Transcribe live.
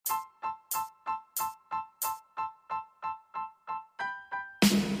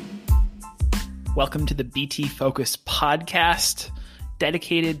Welcome to the BT Focus podcast,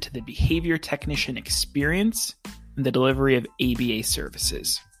 dedicated to the behavior technician experience and the delivery of ABA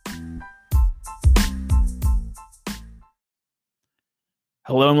services.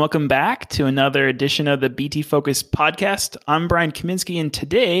 Hello and welcome back to another edition of the BT Focus podcast. I'm Brian Kaminsky, and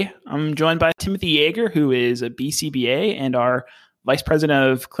today I'm joined by Timothy Yeager, who is a BCBA and our Vice President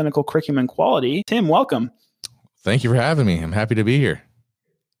of Clinical Curriculum and Quality. Tim, welcome. Thank you for having me. I'm happy to be here.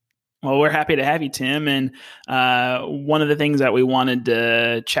 Well, we're happy to have you, Tim. And one of the things that we wanted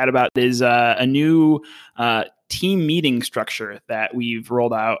to chat about is a new team meeting structure that we've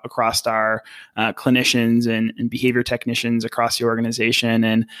rolled out across our clinicians and behavior technicians across the organization.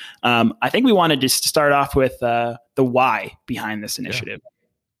 And I think we wanted to just start off with the why behind this initiative.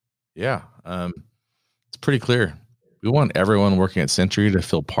 Yeah. It's pretty clear. We want everyone working at Century to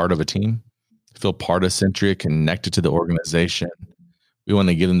feel part of a team, feel part of Century, connected to the organization. We want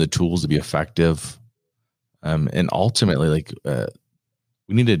to give them the tools to be effective. And ultimately, we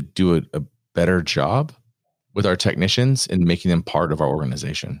need to do a better job with our technicians in making them part of our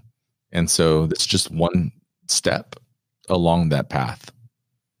organization. And so that's just one step along that path.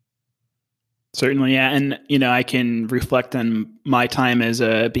 Certainly, yeah. And, I can reflect on my time as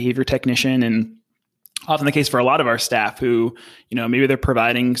a behavior technician, and often the case for a lot of our staff who, maybe they're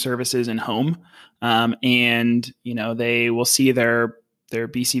providing services in home, and, they will see their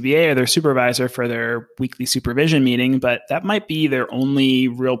BCBA or their supervisor for their weekly supervision meeting, but that might be their only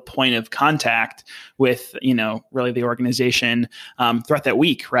real point of contact with, really the organization throughout that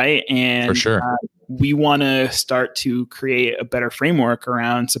week, right? And for sure, we want to start to create a better framework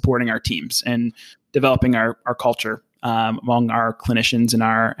around supporting our teams and developing our culture among our clinicians and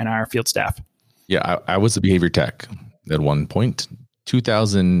our field staff. Yeah, I was a behavior tech at one point.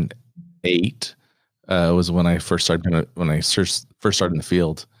 2008 was when I first started in the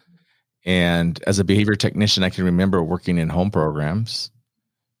field. And as a behavior technician, I can remember working in home programs,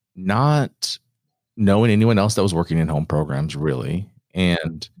 not knowing anyone else that was working in home programs really,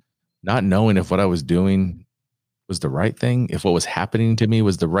 and not knowing if what I was doing was the right thing, if what was happening to me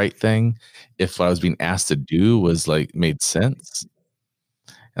was the right thing, if what I was being asked to do was made sense.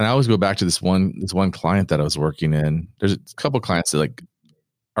 And I always go back to this one client that I was working in. There's a couple of clients that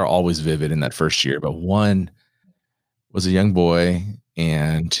are always vivid in that first year, but one was a young boy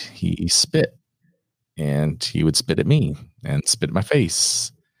and he spit, and he would spit at me and spit at my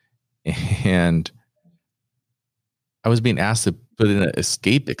face. And I was being asked to put in an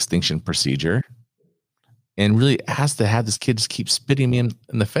escape extinction procedure and really asked to have this kid just keep spitting me in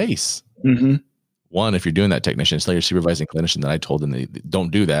the face. Mm-hmm. One, if you're doing that, technician, tell your supervising clinician that I told them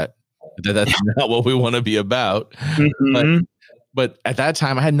don't do that. That's not what we want to be about. Mm-hmm. But at that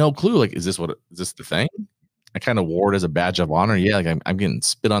time, I had no clue. Is this the thing? I kind of wore it as a badge of honor. Yeah, I'm getting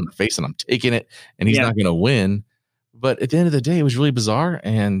spit on the face and I'm taking it, and he's not going to win. But at the end of the day, it was really bizarre,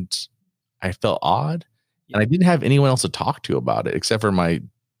 and I felt odd, and I didn't have anyone else to talk to about it except for my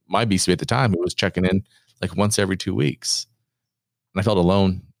BCBA at the time, who was checking in once every 2 weeks, and I felt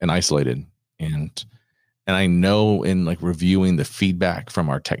alone and isolated. And I know in reviewing the feedback from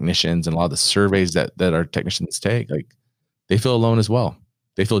our technicians and a lot of the surveys that our technicians take, they feel alone as well.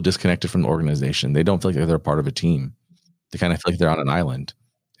 They feel disconnected from the organization. They don't feel like they're a part of a team. They kind of feel like they're on an island.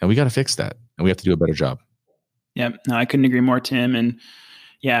 And we got to fix that. And we have to do a better job. Yeah, no, I couldn't agree more, Tim. And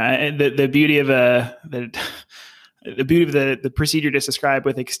yeah, the beauty of the beauty of the procedure just described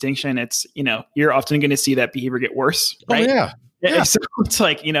with extinction, it's, you're often going to see that behavior get worse, right? Oh, yeah. Yeah. So it's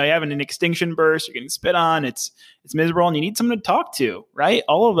you're having an extinction burst, you're getting spit on, it's miserable, and you need someone to talk to, right?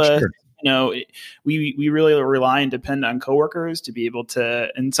 All of us, sure. We really rely and depend on coworkers to be able to,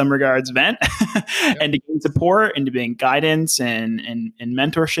 in some regards, vent and to gain support and to gain guidance and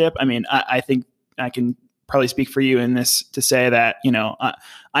mentorship. I mean, I think I can probably speak for you in this to say that,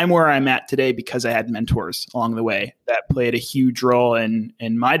 I'm where I'm at today because I had mentors along the way that played a huge role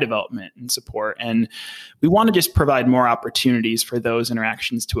in my development and support. And we want to just provide more opportunities for those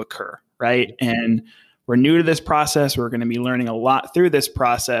interactions to occur, right? And we're new to this process. We're going to be learning a lot through this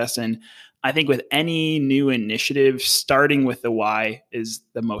process. And I think with any new initiative, starting with the why is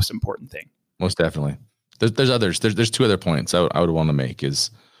the most important thing. Most definitely. There's others. There's two other points I would want to make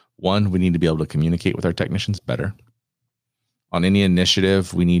is, one, we need to be able to communicate with our technicians better. On any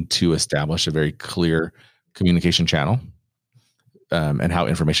initiative, we need to establish a very clear communication channel and how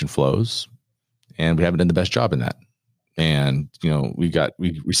information flows. And we haven't done the best job in that. And,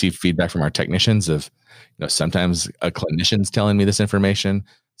 we receive feedback from our technicians of, sometimes a clinician's telling me this information.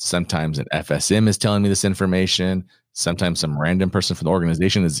 Sometimes an FSM is telling me this information. Sometimes some random person from the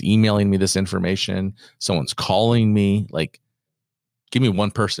organization is emailing me this information. Someone's calling me. Give me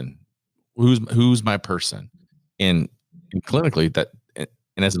one person. who's my person, and clinically that,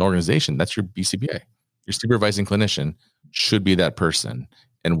 and as an organization, that's your BCBA. Your supervising clinician should be that person,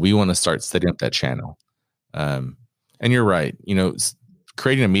 and we want to start setting up that channel. And you're right.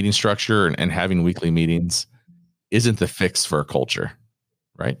 Creating a meeting structure and having weekly meetings isn't the fix for a culture,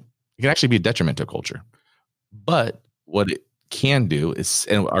 right? It can actually be a detriment to a culture. But what it can do is,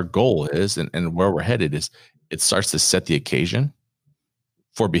 and our goal is, and where we're headed is, it starts to set the occasion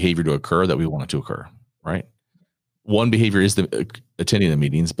for behavior to occur that we want it to occur, right? One behavior is attending the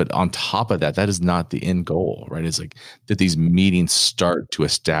meetings, but on top of that, that is not the end goal, right? It's like that these meetings start to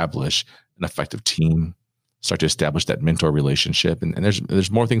establish an effective team, start to establish that mentor relationship. And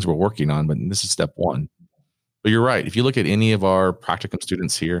there's more things we're working on, but this is step one. But you're right. If you look at any of our practicum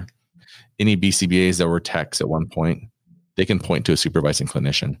students here, any BCBAs that were techs at one point, they can point to a supervising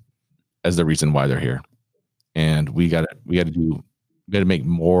clinician as the reason why they're here. And we got to make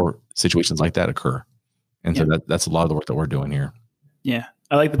more situations like that occur. And so that's a lot of the work that we're doing here. Yeah.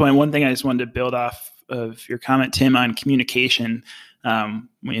 I like the point. One thing I just wanted to build off of your comment, Tim, on communication.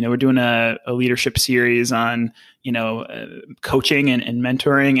 We're doing a leadership series on, coaching and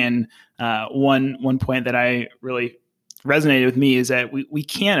mentoring. And one point that I really resonated with me is that we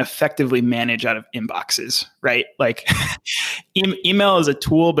can't effectively manage out of inboxes, right? Like email is a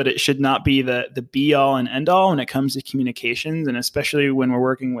tool, but it should not be the be all and end all when it comes to communications. And especially when we're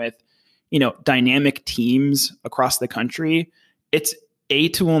working with, dynamic teams across the country, it's a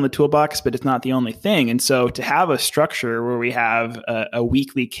tool in the toolbox, but it's not the only thing. And so to have a structure where we have a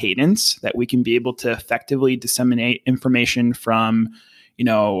weekly cadence that we can be able to effectively disseminate information from,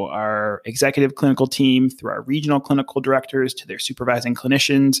 our executive clinical team through our regional clinical directors to their supervising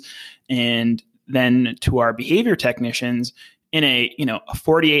clinicians, and then to our behavior technicians in a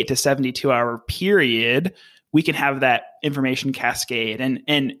 48 to 72 hour period, we can have that information cascade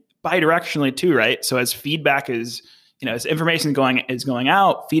and bidirectionally too, right? So as feedback is, as information is going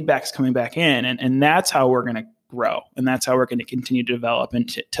out, feedback's coming back in, and that's how we're going to grow, and that's how we're going to continue to develop and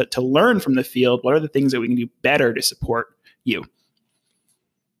to learn from the field. What are the things that we can do better to support you?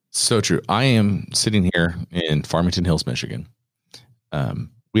 So true. I am sitting here in Farmington Hills, Michigan.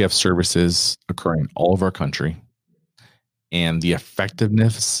 We have services occurring all over our country, and the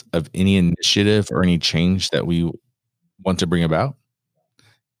effectiveness of any initiative or any change that we want to bring about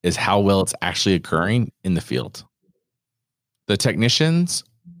is how well it's actually occurring in the field. The technicians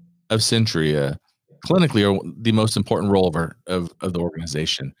of Centria clinically are the most important role of the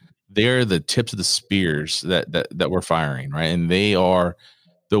organization. They're the tips of the spears that we're firing, right? And they are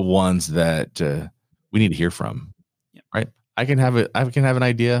the ones that we need to hear from, right? I can have an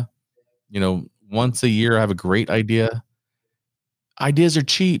idea, once a year. I have a great idea. Ideas are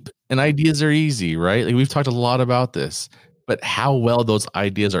cheap and ideas are easy, right? Like we've talked a lot about this, but how well those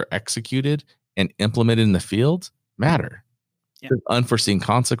ideas are executed and implemented in the field matter. Yeah. There's unforeseen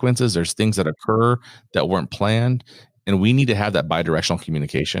consequences. There's things that occur that weren't planned, and we need to have that bidirectional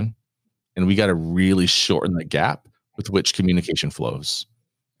communication, and we got to really shorten the gap with which communication flows.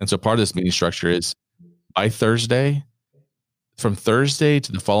 And so part of this meeting structure is by Thursday, from Thursday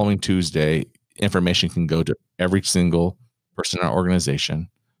to the following Tuesday, information can go to every single person in our organization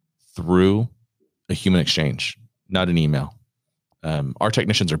through a human exchange, not an email. Our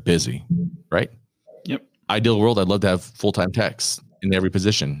technicians are busy, right? Yep. Ideal world, I'd love to have full-time techs in every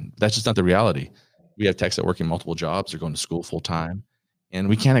position. That's just not the reality. We have techs that work in multiple jobs. They're going to school full-time, and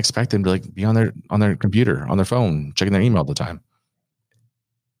we can't expect them to be on their computer, on their phone, checking their email all the time.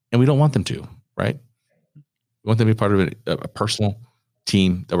 And we don't want them to, right? We want them to be part of a personal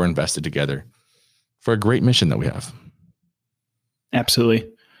team that we're invested together for a great mission that we have. Absolutely.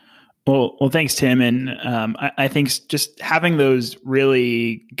 Well, thanks, Tim. And I think just having those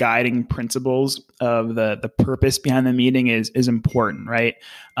really guiding principles of the purpose behind the meeting is important, right?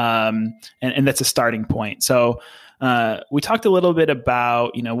 And that's a starting point. So we talked a little bit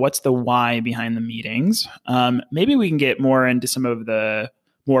about, what's the why behind the meetings. Maybe we can get more into some of the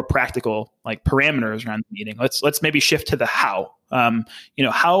more practical parameters around the meeting. Let's maybe shift to the how.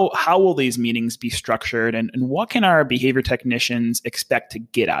 How will these meetings be structured, and what can our behavior technicians expect to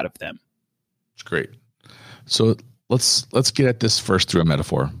get out of them? It's great. So let's get at this first through a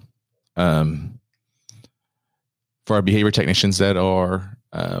metaphor. For our behavior technicians that are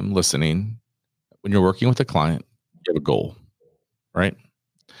listening, when you're working with a client, you have a goal, right?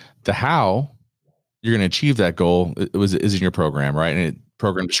 The how you're going to achieve that goal is in your program, right? And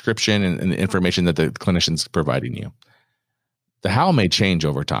program description and the information that the clinician's providing you. The how may change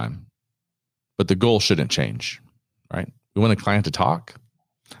over time, but the goal shouldn't change, right? We want a client to talk.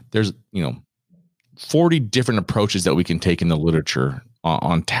 There's, 40 different approaches that we can take in the literature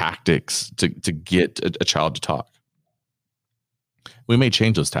on tactics to get a child to talk. We may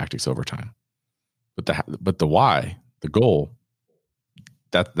change those tactics over time, but the why, the goal,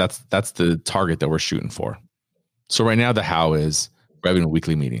 that's the target that we're shooting for. So right now the how is we're having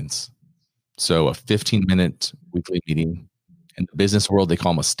weekly meetings. So a 15-minute weekly meeting. In the business world, they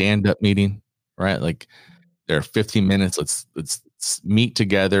call them a stand-up meeting, right? Like there are 15 minutes. Let's meet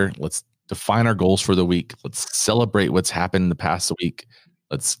together. Let's define our goals for the week. Let's celebrate what's happened in the past week.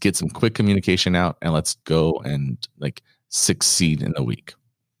 Let's get some quick communication out, and let's go and like succeed in the week.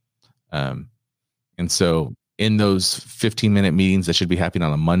 And so in those 15-minute meetings that should be happening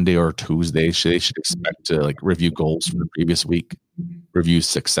on a Monday or Tuesday, they should expect to like review goals from the previous week, review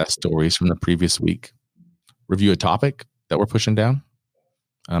success stories from the previous week, review a topic that we're pushing down.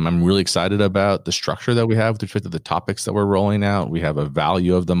 I'm really excited about the structure that we have with respect to the topics that we're rolling out. We have a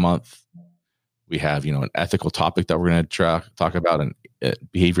value of the month. We have, an ethical topic that we're going to talk about, a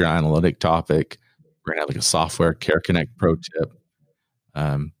behavior analytic topic. We're going to have like a software Care Connect pro tip.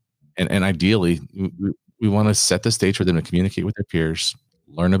 And ideally, we want to set the stage for them to communicate with their peers,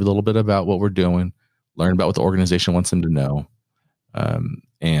 learn a little bit about what we're doing, learn about what the organization wants them to know,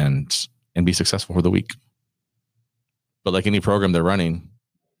 and be successful for the week. But like any program they're running,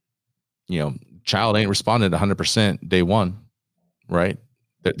 child ain't responded 100% day one, right?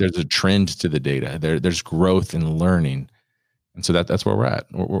 There's a trend to the data. There's growth in learning. And so that's where we're at.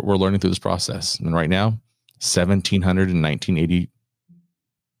 We're learning through this process. And right now,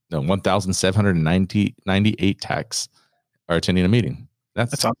 1,798 techs are attending a meeting.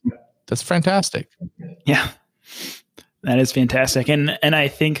 That's awesome. That's fantastic. Yeah. That is fantastic. And I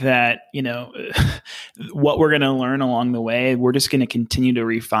think that, what we're going to learn along the way, we're just going to continue to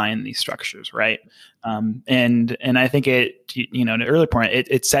refine these structures. Right. And I think the early point,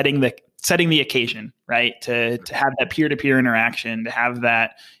 it's setting the occasion, right. To have that peer-to-peer interaction, to have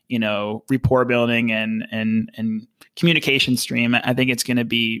that, rapport building and communication stream. I think it's going to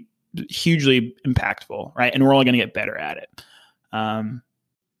be hugely impactful. Right. And we're only going to get better at it.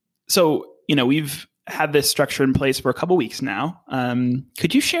 So, we've had this structure in place for a couple of weeks now.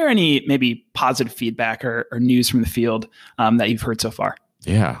 Could you share any maybe positive feedback or news from the field that you've heard so far?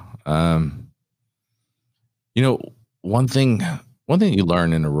 Yeah. One thing you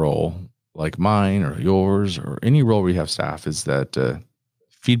learn in a role like mine or yours or any role where you have staff is that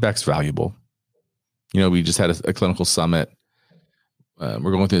feedback's valuable. We just had a clinical summit.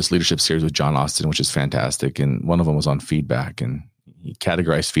 We're going through this leadership series with John Austin, which is fantastic. And one of them was on feedback, and he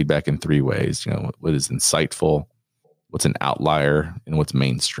categorized feedback in 3 ways. What is insightful, what's an outlier, and what's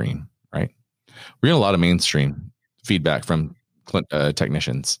mainstream, right? We're getting a lot of mainstream feedback from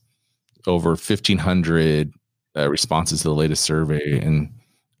technicians. Over 1,500 responses to the latest survey, and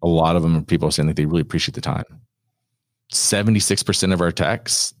a lot of them are people saying that they really appreciate the time. 76% of our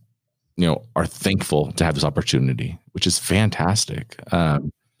techs, are thankful to have this opportunity, which is fantastic.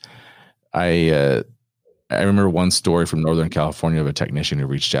 I remember one story from Northern California of a technician who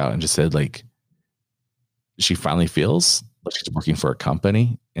reached out and just said, like, she finally feels like she's working for a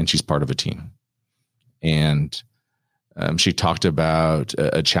company and she's part of a team. And she talked about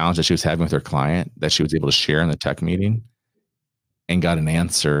a challenge that she was having with her client that she was able to share in the tech meeting and got an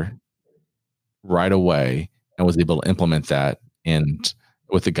answer right away and was able to implement that and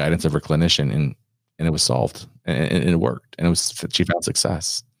with the guidance of her clinician, and it was solved and it worked, and she found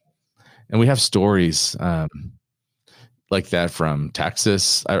success. And we have stories like that from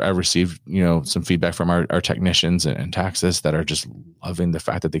Texas. I received, some feedback from our technicians in Texas that are just loving the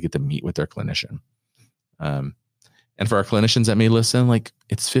fact that they get to meet with their clinician. And for our clinicians that may listen, like,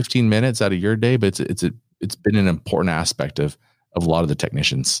 it's 15 minutes out of your day, but it's been an important aspect of a lot of the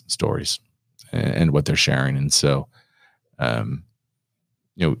technicians' stories and what they're sharing. And so,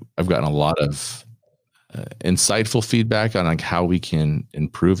 I've gotten a lot of insightful feedback on like how we can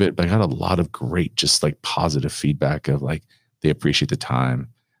improve it, but I got a lot of great, just like positive feedback of like, they appreciate the time.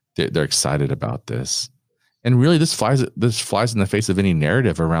 They're excited about this. And really this flies in the face of any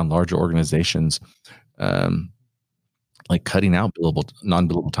narrative around larger organizations, like cutting out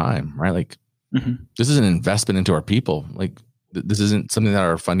non-billable time, right? Like This is an investment into our people. Like this isn't something that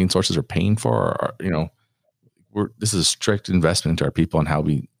our funding sources are paying for, this is a strict investment into our people and how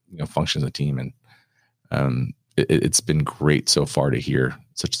we function as a team. And it's been great so far to hear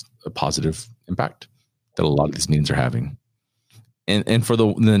such a positive impact that a lot of these meetings are having. And for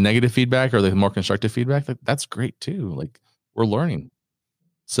the negative feedback or the more constructive feedback, that's great too. Like, we're learning.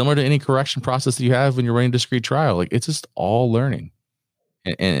 Similar to any correction process that you have when you're running a discrete trial, like, it's just all learning,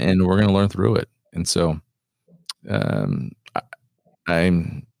 and we're going to learn through it. And so,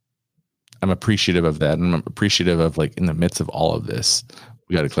 I'm I'm appreciative of that. And I'm appreciative of, like, in the midst of all of this,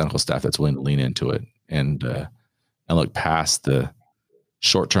 we got a clinical staff that's willing to lean into it and look past the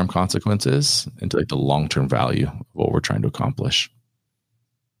short-term consequences into, like, the long-term value of what we're trying to accomplish.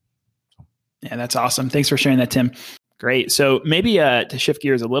 Yeah, that's awesome. Thanks for sharing that, Tim. Great. So maybe to shift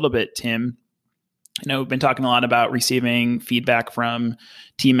gears a little bit, Tim, I know we've been talking a lot about receiving feedback from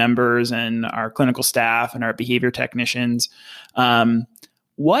team members and our clinical staff and our behavior technicians.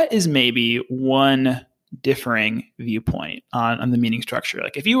 What is maybe one differing viewpoint on the meeting structure?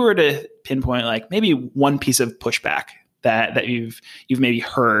 Like, if you were to pinpoint, like, maybe one piece of pushback that you've maybe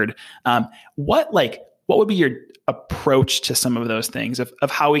heard, what would be your approach to some of those things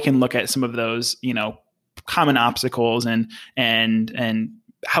of how we can look at some of those, common obstacles and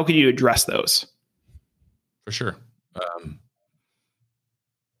how could you address those? For sure.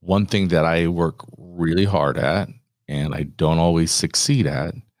 One thing that I work really hard at, and I don't always succeed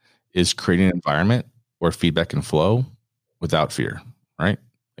at, is creating an environment where feedback can flow without fear, right?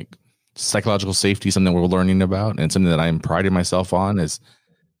 Like, psychological safety, something we're learning about, and something that I'm priding myself on is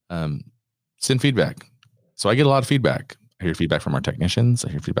send feedback. So I get a lot of feedback. I hear feedback from our technicians. I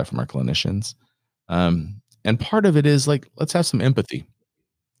hear feedback from our clinicians. And part of it is, like, let's have some empathy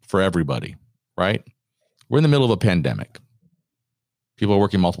for everybody, right? We're in the middle of a pandemic. People are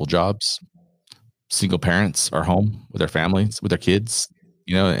working multiple jobs. Single parents are home with their families, with their kids.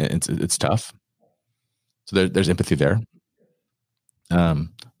 It's tough. So there's empathy there.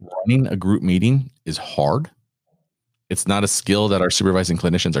 Running a group meeting is hard. It's not a skill that our supervising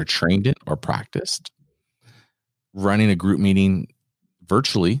clinicians are trained in or practiced. Running a group meeting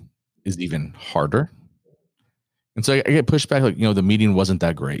virtually is even harder. And so I get pushback, like, the meeting wasn't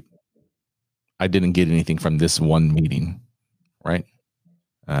that great. I didn't get anything from this one meeting, right?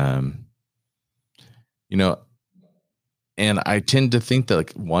 And I tend to think that,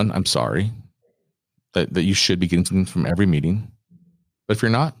 like, one, I'm sorry that you should be getting something from every meeting, but if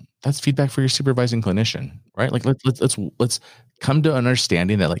you're not, that's feedback for your supervising clinician, right? Like, let's come to an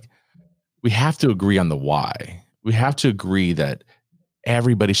understanding that, like, we have to agree on the why. We have to agree that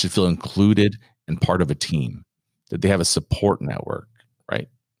everybody should feel included and part of a team, that they have a support network, right?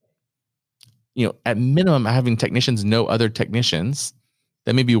 At minimum, having technicians know other technicians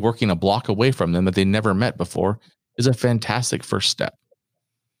that may be working a block away from them that they never met before is a fantastic first step.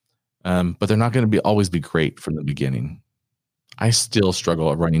 But they're not going to always be great from the beginning. I still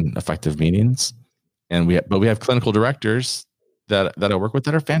struggle at running effective meetings, but we have clinical directors that I work with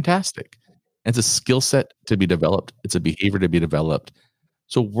that are fantastic. And it's a skill set to be developed. It's a behavior to be developed.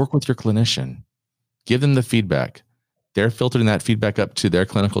 So work with your clinician, give them the feedback. They're filtering that feedback up to their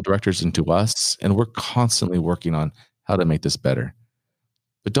clinical directors and to us, and we're constantly working on how to make this better.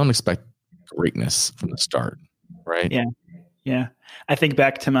 But don't expect greatness from the start, right? Yeah. I think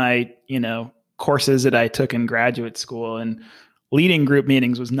back to my, courses that I took in graduate school, and leading group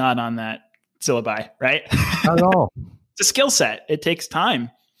meetings was not on that syllabi, right? Not at all. It's a skill set. It takes time.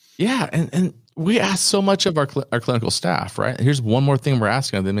 Yeah. And we ask so much of our clinical staff, right? Here's one more thing we're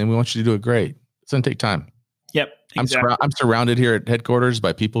asking of them, and we want you to do it great. It's going to take time. Yep. Exactly. I'm surrounded here at headquarters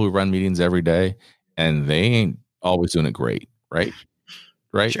by people who run meetings every day, and they ain't always doing it great, right?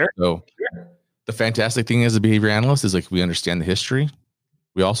 Right. Sure. So the fantastic thing as a behavior analyst is, like, we understand the history.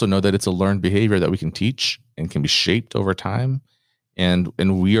 We also know that it's a learned behavior that we can teach and can be shaped over time. And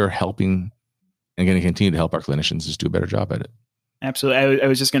we are helping and going to continue to help our clinicians just do a better job at it. Absolutely. I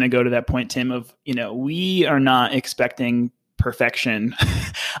was just going to go to that point, Tim, of, we are not expecting perfection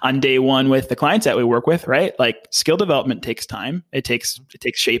on day one with the clients that we work with, right? Like, skill development takes time. It takes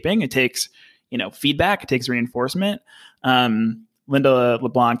shaping. It takes, feedback. It takes reinforcement. Linda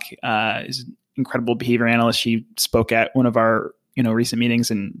LeBlanc is an incredible behavior analyst. She spoke at one of our, recent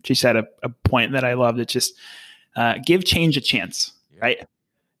meetings, and she said a point that I loved. It's just give change a chance, right?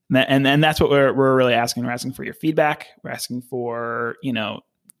 And that's what we're really asking. We're asking for your feedback. We're asking for,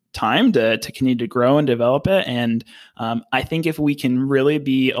 time to continue to grow and develop it. And I think if we can really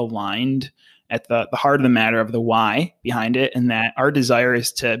be aligned at the heart of the matter of the why behind it, and that our desire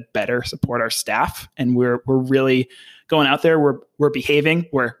is to better support our staff, and we're really going out there, we're behaving,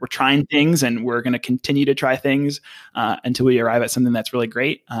 we're trying things, and we're going to continue to try things until we arrive at something that's really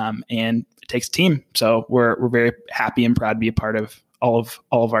great. And it takes a team. So we're very happy and proud to be a part of all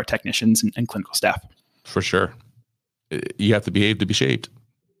of our technicians and clinical staff. For sure. You have to behave to be shaped.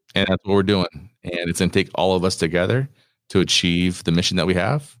 And that's what we're doing. And it's going to take all of us together to achieve the mission that we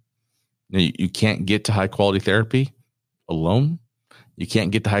have. You can't get to high quality therapy alone. You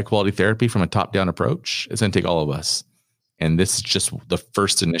can't get to high quality therapy from a top-down approach. It's going to take all of us. And this is just the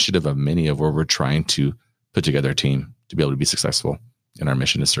first initiative of many of where we're trying to put together a team to be able to be successful in our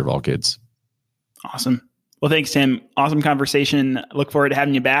mission to serve all kids. Awesome. Well, thanks, Tim. Awesome conversation. Look forward to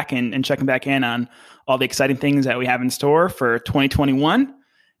having you back and checking back in on all the exciting things that we have in store for 2021.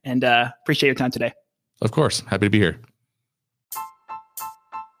 And appreciate your time today. Of course. Happy to be here.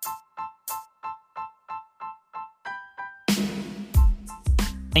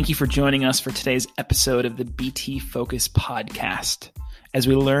 Thank you for joining us for today's episode of the BT Focus podcast, as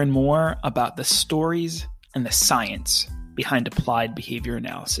we learn more about the stories and the science behind applied behavior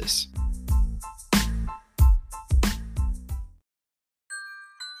analysis.